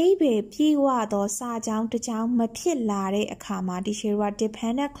အတိတ်ပဲပြေဝသောစာကြောင်းတစ်ကြောင်းမဖြစ်လာတဲ့အခါမှာဒီရှယ်က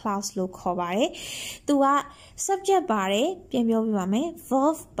dependent clause လို့ခေါ်ပါတယ်သူက subject ပါတယ်ပြန်ပြောပြပါမယ်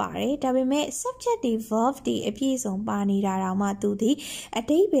verb ပါတယ်ဒါပေမဲ့ subject တွေ verb တွေအပြည့်အစုံပါနေတာတော့မှသူဒီအ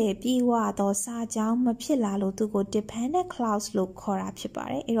တိတ်ပဲပြေဝသောစာကြောင်းမဖြစ်လာလို့သူကို dependent clause လို့ခေါ်တာဖြစ်ပါ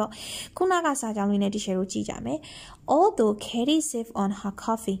တယ်အဲ့တော့ခုနကစာကြောင်းလေးနဲ့ဒီရှယ်ကိုကြည့်ကြမယ်Although Katie sipped on her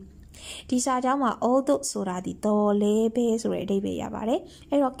coffee ဒီစာကြောင်းမှာ although ဆိုတာဒီတော်လေးပဲဆိုတဲ့အဓိပ္ပာယ်ရပါတယ်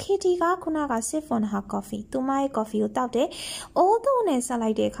အဲ့တော့ Katie ကခုနက sip on her coffee သူမရဲ့ coffee ကိုတောက်တယ် although နဲ့ဆက်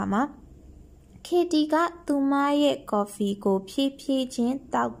လိုက်တဲ့အခါမှာ Katie ကသူမရဲ့ coffee ကိုဖြည်းဖြည်းချင်း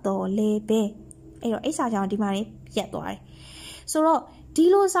တောက်တော်လေးပဲအဲ့တော့အဲ့စာကြောင်းဒီမှာနေပြတ်သွားတယ်ဆိုတော့ ဒီ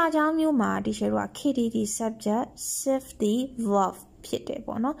လိုစာကြောင်းမျိုးမှာဒီရှယ်တို့က KDD subject shift the verb ဖြစ်တယ်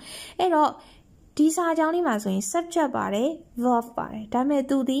ပေါ့နော်အဲ့တော့ဒီစာကြောင်းလေးမှာဆိုရင် subject ပါတယ် verb ပါတယ်ဒါပေမဲ့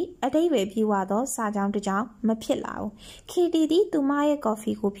သူဒီအတိတ်ပဲပြေဝတော့စာကြောင်းတစ်ကြောင်းမဖြစ်လာဘူး KDD သူမရဲ့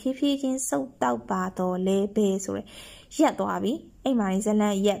coffee ကိုဖြည်းဖြည်းချင်းစုပ်တောက်ပါတော့လေပဲဆိုရယ်ရက်သွားပြီအိမ်မှာဇလ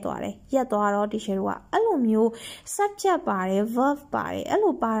န်ရက်သွားတယ်ရက်သွားတော့ဒီရှယ်တို့ကအဲ့လိုမျိုး subject ပါတယ် verb ပါတယ်အဲ့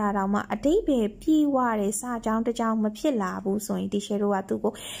လိုပါတာတော့မှအတိတ်ပဲပြေဝတဲ့စာကြောင်းတစ်ကြောင်းမဖြစ်လာဘူးဆိုရင်ဒီရှယ်တို့ကသူ့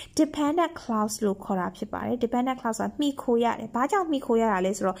ကို dependent clause လို့ခေါ်တာဖြစ်ပါတယ် dependent clause ကမှီခိုရတယ်ဘာကြောင့်မှီခိုရတာ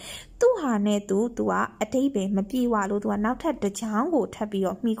လဲဆိုတော့သူ့ဟာနဲ့သူကအတိတ်ပဲမပြေဝလို့သူကနောက်ထပ်တစ်ကြောင်းကိုထပ်ပြီး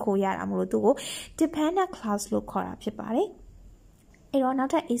တော့မှီခိုရတာမလို့သူကို dependent clause လို့ခေါ်တာဖြစ်ပါတယ်အဲ့တော့နော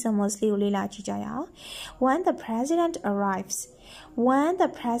က်ထပ် examples လေးကိုလေ့လာကြည့်ကြရအောင် when the president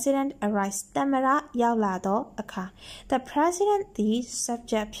arrives သမ္မတရောက်လာတော့အခါ the president ဒီ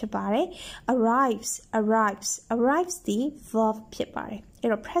subject ဖြစ်ပါတယ် arrives ဒီ verb ဖြစ်ပါတယ်အဲ့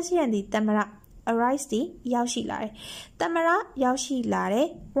တော့ president ဒီသမ္မတ arrives ဒီရောက်ရှိလာတယ်သမ္မတရောက်ရှိလာတယ်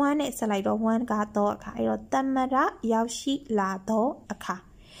one နဲ့ဆက်လိုက်တော့ one ကတော့အခါအဲ့တော့သမ္မတရောက်ရှိလာတော့အခါ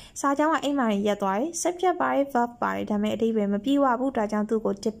စာကြောင်းကအိမ်မှာရက်သွားတယ် subject ပါတယ် verb ပါတယ်ဒါပေမဲ့အဓိပ္ပာယ်မပြေဝဘူးဒါကြောင့်သူ့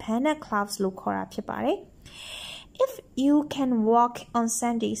ကို dependent clause လို့ခေါ်တာဖြစ်ပါတယ် if you can walk on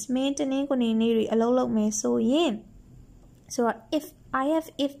Sundays မင်းတနင်္ဂနွေနေ့တွေအလုပ်လုပ်မယ်ဆိုရင်ဆိုတော့ if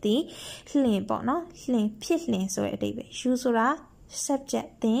ဒီလျင်ပေါ့နော်လျင်ဖြစ်လျင်ဆိုတဲ့အဓိပ္ပာယ် you ဆိုတာ subject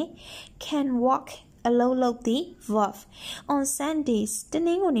သင် can walk အလုပ်လုပ်သည့် verb on Sundays တန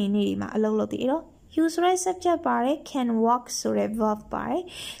င်္ဂနွေနေ့တွေမှာအလုပ်လုပ်သည့်အဲ့တော့you ဆိုတဲ့ subject ပါတယ် can walk ဆိုတဲ့ verb ပါတယ်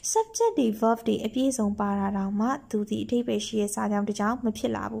subject တွေ verb တွေအပြည့်စုံပါတာတော့မှသူဒီအဓိပ္ပာယ်ရှိရဲ့စာကြောင်းတစ်ကြောင်းမဖြ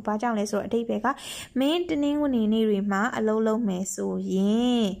စ်လာဘူး။ဘာကြောင့်လဲဆိုတော့အဓိပ္ပာယ်ကမင်းတနင်္ဂနွေနေ့တွေမှာအလုပ်လုပ်မယ်ဆိုရ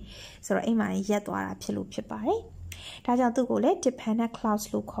င်ဆိုတော့အိမ်မှာရက်သွားတာဖြစ်လို့ဖြစ်ပါတယ်။ဒါကြောင့်သူ့ကိုလည်း dependent clause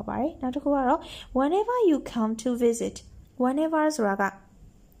လို့ခေါ်ပါတယ်။နောက်တစ်ခုကတော့ whenever you come to visit whenever ဆိုတာက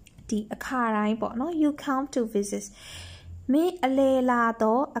ဒီအခါတိုင်းပေါ့နော် you come to visitမင်းအလေလာ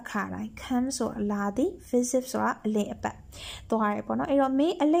တော့အခါတိုင်း come ဆိုတာလာသည် visit ဆိုတာအလေအပတ်သွားရပေါ့နော်အဲ့တော့မ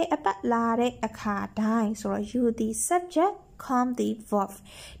င်းအလေအပတ်လာတဲ့အခါတိုင်းဆိုတော့ you the subject come the verb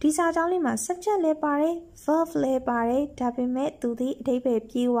ဒီစာကြောင်းလေးမှာ subject လည်းပါတယ် verb လည်းပါတယ်ဒါပေမဲ့သူဒီအဓိပ္ပာယ်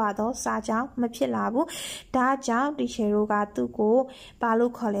ပြေဝတော့စာကြောင်းမဖြစ်လာဘူးဒါကြောင့်ဒီရှယ်တို့ကသူ့ကိုဘာ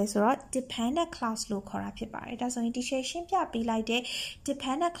လို့ခေါ်လဲဆိုတော့ dependent clause လို့ခေါ်တာဖြစ်ပါတယ်ဒါဆိုရင်ဒီရှယ်ရှင်းပြပေးလိုက်တဲ့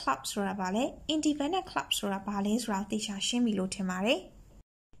dependent clause ဆိုတာဘာလဲ independent clause ဆိုတာဘာလဲဆိုတာသိချာရှင်းပြီလို့ထင်ပါတယ်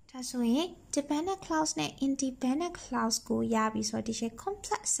ဒါဆိုရင် dependent clause နဲ့ independent clause ကိုရပြီဆိုတော့ဒီရှယ်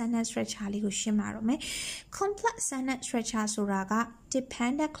complex sentence structure လေးကိုရှင်းပါတော့မယ် complex sentence structure ဆိုတာက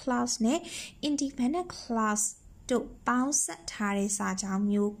dependent clause နဲ့ independent clause တို့ပေါင်းစပ်ထားတဲ့စာကြောင်း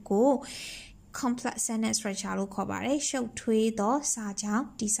မျိုးကို complex sentence structure လို့ခေါ်ပါတယ်ရှုပ်ထွေးသောစာကြောင်း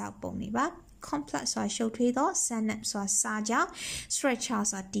တည်ဆောက်ပုံတွေပါ complex ဆိုတာရှုပ်ထွေးသော sentence ဆိုတာစာကြောင်း structure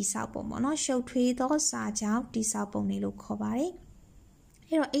ဆိုတာတည်ဆောက်ပုံပေါ့နော်ရှုပ်ထွေးသောစာကြောင်းတည်ဆောက်ပုံတွေလို့ခေါ်ပါတယ်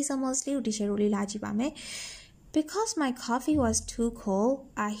အဲ့တော့ examples လေးကိုဒီရှယ်တို့လေ့လာကြည့်ပါမယ် Because my coffee was too cold,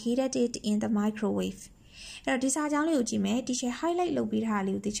 I heated it in the microwave. အဲ့တော့ဒီစာကြောင်းလေးကိုကြည့်မယ်ဒီရှယ် highlight လုပ်ပေးထားတာ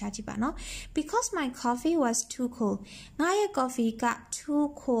လေးကိုသိချကြည့်ပါနော် Because my coffee was too cold. ငါရဲ့ coffee က too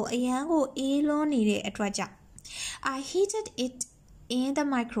cold အရန်ကိုအေးလွန်းနေတဲ့အတွက်ကြောင့် I heated it in the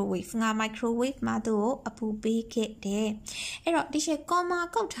microwave ငါ microwave မှာသူ့ကိုအပူပေးခဲ့တယ်အဲ့တော့ဒီရှယ် comma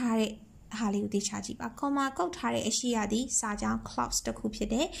ကုတ်ထားတဲ့ဟာလေးကိုသိချကြည့်ပါ comma ကုတ်ထားတဲ့အရှိရသည်စာကြောင်း clause တစ်ခုဖြစ်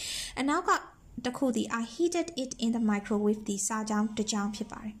တယ်အနောက်ကတစ်ခုဒီ I heated it in the microwave ဒီစာကြောင်းတစ်ကြောင်းဖြစ်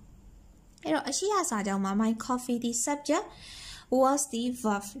ပါတယ်အဲ့တော့အရှိရစာကြောင်းမှာ my coffee ဒီ subject was the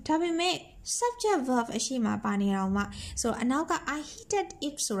verb ဒါပေမဲ့ subject verb အရှိမှာပါနေတော့မှဆိုတော့အနောက်က I heated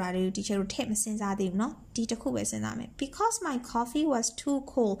it ဆိုတာတွေကိုဒီချေတို့ထည့်မစင်စားသေးဘူးเนาะဒီတစ်ခုပဲစဉ်းစားမယ် because my coffee was too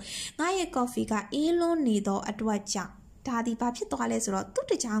cold ငါရဲ့ coffee ကအေးလွန်းနေသောအတွက်ကြောင့်ဒါဒီဘာဖြစ်သွားလဲဆိုတော့သူ့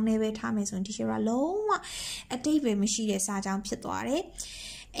တကြောင်နဲ့ပဲထားမယ်ဆိုရင်ဒီရှယ်ကလုံးဝအတိတ်ပဲမရှိတဲ့စာကြောင်းဖြစ်သွားတယ်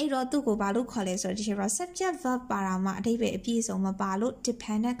အဲ့တော့သူ့ကိုဘာလို့ခေါ်လဲဆိုတော့ဒီရှယ်က subject verb ပါတာမှအတိတ်ပဲအပြည့်စုံမပါလို့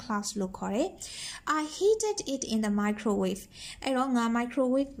dependent clause လို့ခေါ်တယ် I heated it in the microwave အဲ့တော့ငါ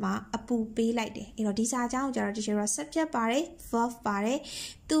microwave မှာအပူပေးလိုက်တယ်အဲ့တော့ဒီစာကြောင်းကိုကျတော့ဒီရှယ်က subject ပါတယ် verb ပါတယ်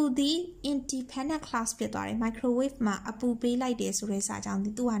သူဒီ independent clause ဖြစ်သွားတယ် microwave မှာအပူပေးလိုက်တယ်ဆိုတဲ့စာကြောင်းဒီ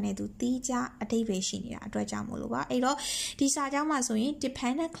သူ့ဟာနဲ့သူတီးခြားအတိတ်ပဲရှိနေတာအတွက်ကြောင့်မို့လို့ပါအဲ့တော့ဒီစာကြောင်းမှာဆိုရင်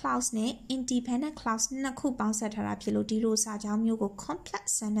dependent clause နဲ့ independent clause နှစ်ခုပေါင်းစပ်ထားတာဖြစ်လို့ဒီလိုစာကြောင်းမျိုးကို complex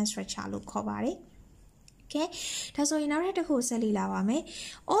sentence structure လို့ခေါ်ပါတယ် Okay ဒါဆိုရင်နောက်တစ်ခုဆက်လေ့လာပါမယ်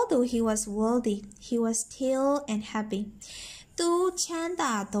Although he was wealthy he was still unhappy သူ Tu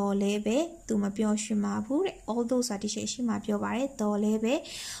chanda dolebe, tu mapioshi mabure, although satisfaction mapiobare, dolebe,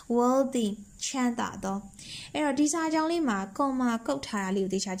 worthy chanda do. Ero disajali ma, comma, cotali,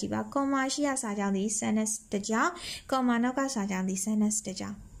 the chajiba, comma, shia sajandi, senes de ja, comma, noka sajandi, senes de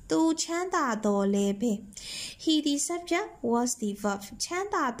ja. Tu chanda dolebe. He the subject was the verb.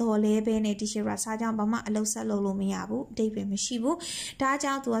 Chanda dolebe ne tishira sajang bama alosa lolo miyabu, debe mishibu.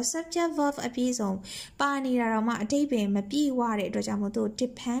 Dajang to a subject verb episode. Bani rama debe mabi ware dojamoto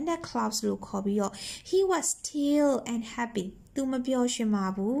dependent clause lu kobio. He was still and happy. Tu mabio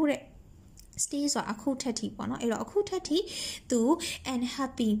shimabu. Still so akutati bono ero akutati tu and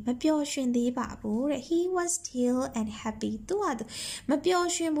happy mapyo shin de ba bu he was still and happy tu ad mapyo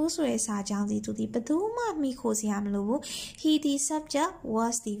shin bu so ye sa jang si tu di badu ma mi kho sia ma lo bu he the subject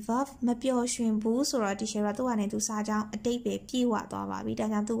was the verb mapyo shin bu so ro di shera tu ane tu sa jang atait be pyi wa twa ba bi da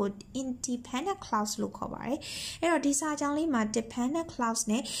jang tu ko independent clause lo khaw ba re ero di sa jang li ma dependent clause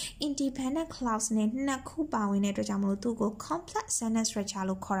ne independent clause ne nat khu pa win ne twa jang ma lo tu ko complex sentence structure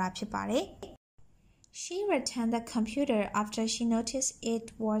lo khaw ra phit pa re. She returned the computer after she noticed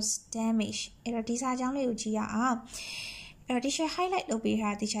it was damaged. Ero di sa jang le ko ji ya a. Ero di she highlight လုပ်ပေး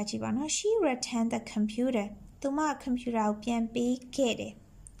ထားတခြားကြည့်ပါနော် She returned the computer. သူမ computer ကိုပြန်ပေးခဲ့တယ်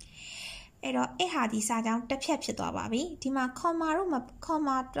အဲ့တော့အဲ့ဟာဒီစာကြောင်းတစ်ဖြတ်ဖြစ်သွားပါပြီဒီမှာ comma တော့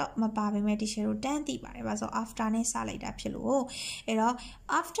မပါပေမဲ့ဒီ share ကိုတန်းသိပါတယ်ဘာလို့ after နဲ့စလိုက်တာဖြစ်လို့အဲ့တော့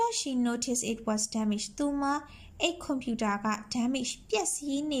after she noticed it was damaged သူမအဲ့ computer က damage ပျက်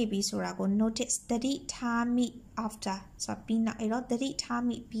စီးနေပြီဆိုတာကို notice သတိထားမိ after ဆိုပြီးနောက်အဲ့တော့သတိထား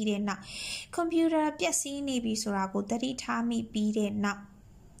မိပြီးတဲ့နောက် computer ပျက်စီးနေပြီဆိုတာကိုသတိထားမိပြီးတဲ့နောက်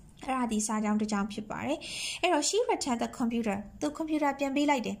အဲ့ဒါဒီစာကြောင်းတစ်ကြောင်းဖြစ်ပါတယ်အဲ့တော့ she returned the computer သူ computer ပြန်ပေး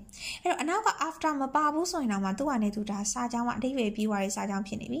လိုက်တယ်အဲ့တော့အနောက်က after မပါဘူးဆိုရင်တော့မှသူကနေသူဒါစာကြောင်းကအဓိပ္ပာယ်ပြီးသွားတဲ့စာကြောင်း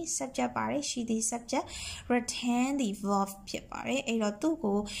ဖြစ်နေပြီ subject ပါတယ် she the subject return the verb ဖြစ်ပါတယ်အဲ့တော့သူ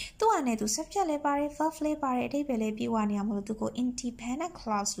ကနေသူ subject လည်းပါတယ် verb လည်းပါတယ်အဓိပ္ပာယ်လည်းပြီးသွားနေအောင်မလို့သူကို independent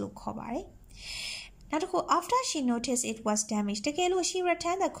clause လို့ခေါ်ပါတယ်နောက်တစ်ခု after she noticed it was damaged တကယ်လို့ she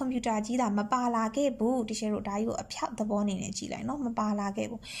returned the computer ကြီးတာမပါလာခဲ့ဘူးတကယ်လို့ဒါကြီးကိုအဖြောက်သဘောအနေနဲ့ကြည့်လိုက်နော်မပါလာခဲ့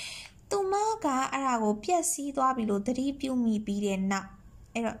ဘူးသူမကအဲ့ဒါကိုပျက်စီးသွားပြီလို့သတိပြုမိပြီးတဲ့နောက်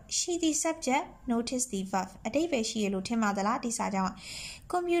အဲ့တော့ she the subject noticed the verb အတိတ်ပဲရှိရလို့ထင်ပါသလားဒီစာကြောင်းက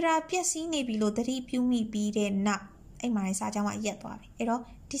computer ပျက်စီးနေပြီလို့သတိပြုမိပြီးတဲ့နောက်အဲ့မှာစာကြောင်းကရက်သွားပြီအဲ့တော့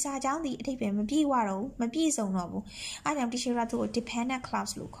ဒီစာကြောင်းဒီအထိပ္ပယ်မပြည့်ဝတော့ဘူးမပြည့်စုံတော့ဘူးအားကြောင့် teacher ကသူ့ကို dependent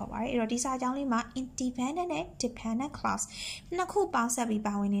clause လို့ခေါ်ပါတယ်အဲ့တော့ဒီစာကြောင်းလေးမှာ independent နဲ့ dependent clause နှစ်ခုပေါင်းစပ်ပြီး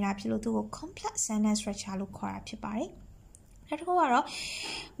ပါဝင်နေတာဖြစ်လို့သူ့ကို complex sentence structure လို့ခေါ်တာဖြစ်ပါတယ်နောက်တစ်ခုကတော့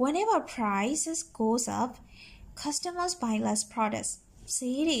whenever prices goes up customers buy less products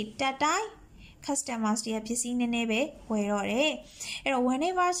ဈေးတွေတက်တိုင်းcustomers တွေပစ္စည်းနည်းနည်းပဲဝယ်တော့တယ်အဲ့တော့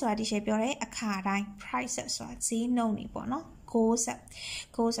whenever ဆိုတာဒီရှယ်ပြောတဲ့အခါတိုင်း prices ဆိုတာဈေးနှုန်းတွေပေါ့နော်goes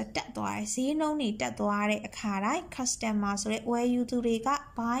တက်သွားတယ်ဈေးနှုန်းတွေတက်သွားတဲ့အခါတိုင်း customer ဆိုတဲ့ဝယ်ယူသူတွေက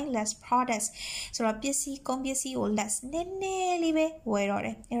buy less products ဆိုတော့ပစ္စည်းကုန်ပစ္စည်းကို less နည်းနည်းလေးပဲဝယ်တော့တ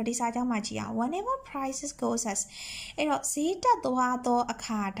ယ်အဲ့တော့ဒီစာကြောင်းမှာကြည့်အောင် whenever prices goes up အဲ့တော့ဈေးတက်သွားသောအ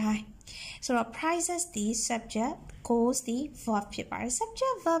ခါတိုင်းဆိုတော့ prices ဒီ subject goes ဒီ verb ဖြစ်ပါတယ်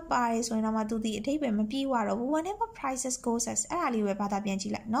subject verb ပါတယ်ဆိုရင်တော့သူဒီအဓိပ္ပာယ်မပြည့်ဝတော့ဘူး whenever prices goes up အဲ့ဒါလေးပဲဘာသာပြန်ကြ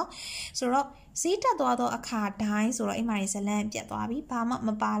ည့်လိုက်เนาะဆိုတော့ဈေးတက်သွားသောအခါတိုင်းဆိုတော့အိမ်မှာဇလန်ပြတ်သွားပြီဘာမှမ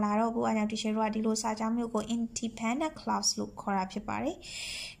ပါလာတော့ဘူးအဲကြောင့် teacher တို့ကဒီလိုစာကြောင်းမျိုးကို independent clause လို့ခေါ်တာဖြစ်ပါတယ်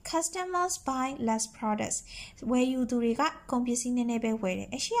customers buy less products ဝယ်ယူသူတွေကကုန်ပစ္စည်းနည်းနည်းပဲဝယ်တယ်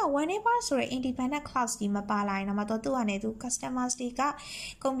အရှိက whenever ဆိုတဲ့ independent clause ဒီမပါလာရင်တော့သူကနေသူ customers တွေက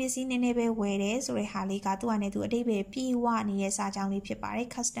ကုန်ပစ္စည်းနည်းနည်းပဲဝယ်တယ်ဆိုတဲ့ဟာလေးကသူကနေသူအဓိပ္ပာယ်ပြေဝနေတဲ့စာကြောင်းလေးဖြစ်ပါတယ်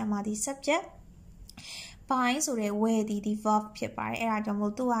customer ဒီ subject buy ဆိုတဲ့ where ဒီ verb ဖြစ်ပါတယ်အဲ့ဒါကြောင့်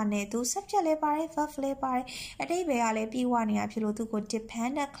မို့သူကနေသူ subject လည်းပါတယ် verb လည်းပါတယ်အဓိပ္ပာယ်ကလည်းပြေဝနေတာဖြစ်လို့သူကို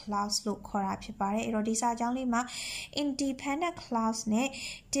dependent clause လို့ခေါ်တာဖြစ်ပါတယ်အဲ့တော့ဒီစာကြောင်းလေးမှာ independent clause နဲ့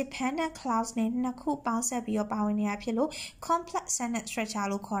dependent clause နဲ့နှစ်ခုပေါင်းစပ်ပြီးတော့ပါဝင်နေတာဖြစ်လို့ complex sentence structure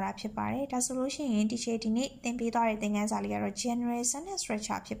လို့ခေါ်တာဖြစ်ပါတယ်ဒါဆိုလို့ရှိရင် teacher ဒီနေ့သင်ပေးသွားတဲ့သင်ခန်းစာလေးကတော့ general sentence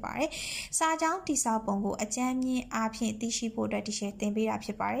structure ဖြစ်ပါတယ်စာကြောင်းတည်ဆောက်ပုံကိုအကြမ်းမြင်အားဖြင့်သိရှိဖို့အတွက် teacher သင်ပေးတာဖြ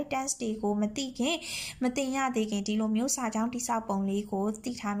စ်ပါတယ် tense တွေကိုမသိခင်မသိရသေးခင်ဒီလိုမျိုးစာကြောင်းတည်ဆောက်ပုံလေးကို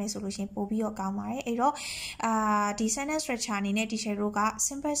သိထားမယ်ဆိုလို့ရှိရင်ပို့ပြီးတော့ကောင်းပါတယ်အဲ့တော့ဒီ sentence structure အနေနဲ့ teacher တို့က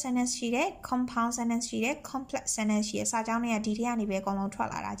simple sentence ရှိတယ် compound sentence ရှိတယ် complex sentence ရှိတယ်စာကြောင်းတွေကဒီထဲကနေပဲအကုန်လုံးထွက်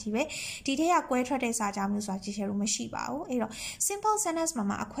လာတာကြီးပဲဒီထဲကကွဲထွက်တဲ့စာကြောင်းမျိုးဆိုတာ teacher တို့မရှိပါဘူးအဲ့တော့ simple sentence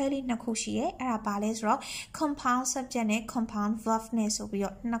မှာအခွဲလေးနှစ်ခုရှိတယ်အဲ့ဒါဘာလဲဆိုတော့ compound subject နဲ့ compound verb နဲ့ဆိုပြီး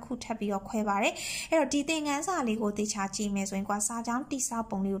တော့နှစ်ခုထပ်ပြီးတော့ခွဲပါတယ်အဲ့တော့ဒီသင်ခန်းစာလေးကိုသိချကြည့်မယ်ဆိုရင်စာကြောင်းတည်ဆောက်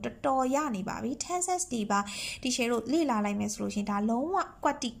ပုံလေးကိုတော်တော်ရနေပါပြီ tenses ဒီပါ teacher တို့လေ့လာလိုက်မယ်ဆိုလို့ရှင်ဒါလုံးဝကွ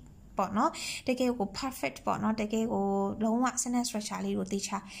က်တိ ပေါ့နော်တကယ်ကို perfect ပေါ့နော်တကယ်ကိုလုံးဝ sentence structure လေးကိုတည်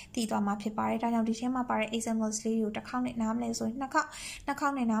သွားမှာဖြစ်ပါတယ်ဒါကြောင့်ဒီထဲမှာပါတဲ့ examples လေးကိုတစ်ခေါက်နဲ့နားမလဲဆိုရင်နှစ်ခေါ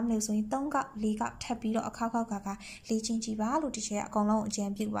က်နဲ့နားမလဲဆိုရင်3ခေါက်4ခေါက်ထပ်ပြီးတော့အခေါက်လေ့ကျင့်ကြည့်ပါလို့ဒီချက်ကအကုန်လုံးအကြံ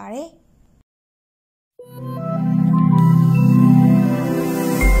ပြုပါတယ်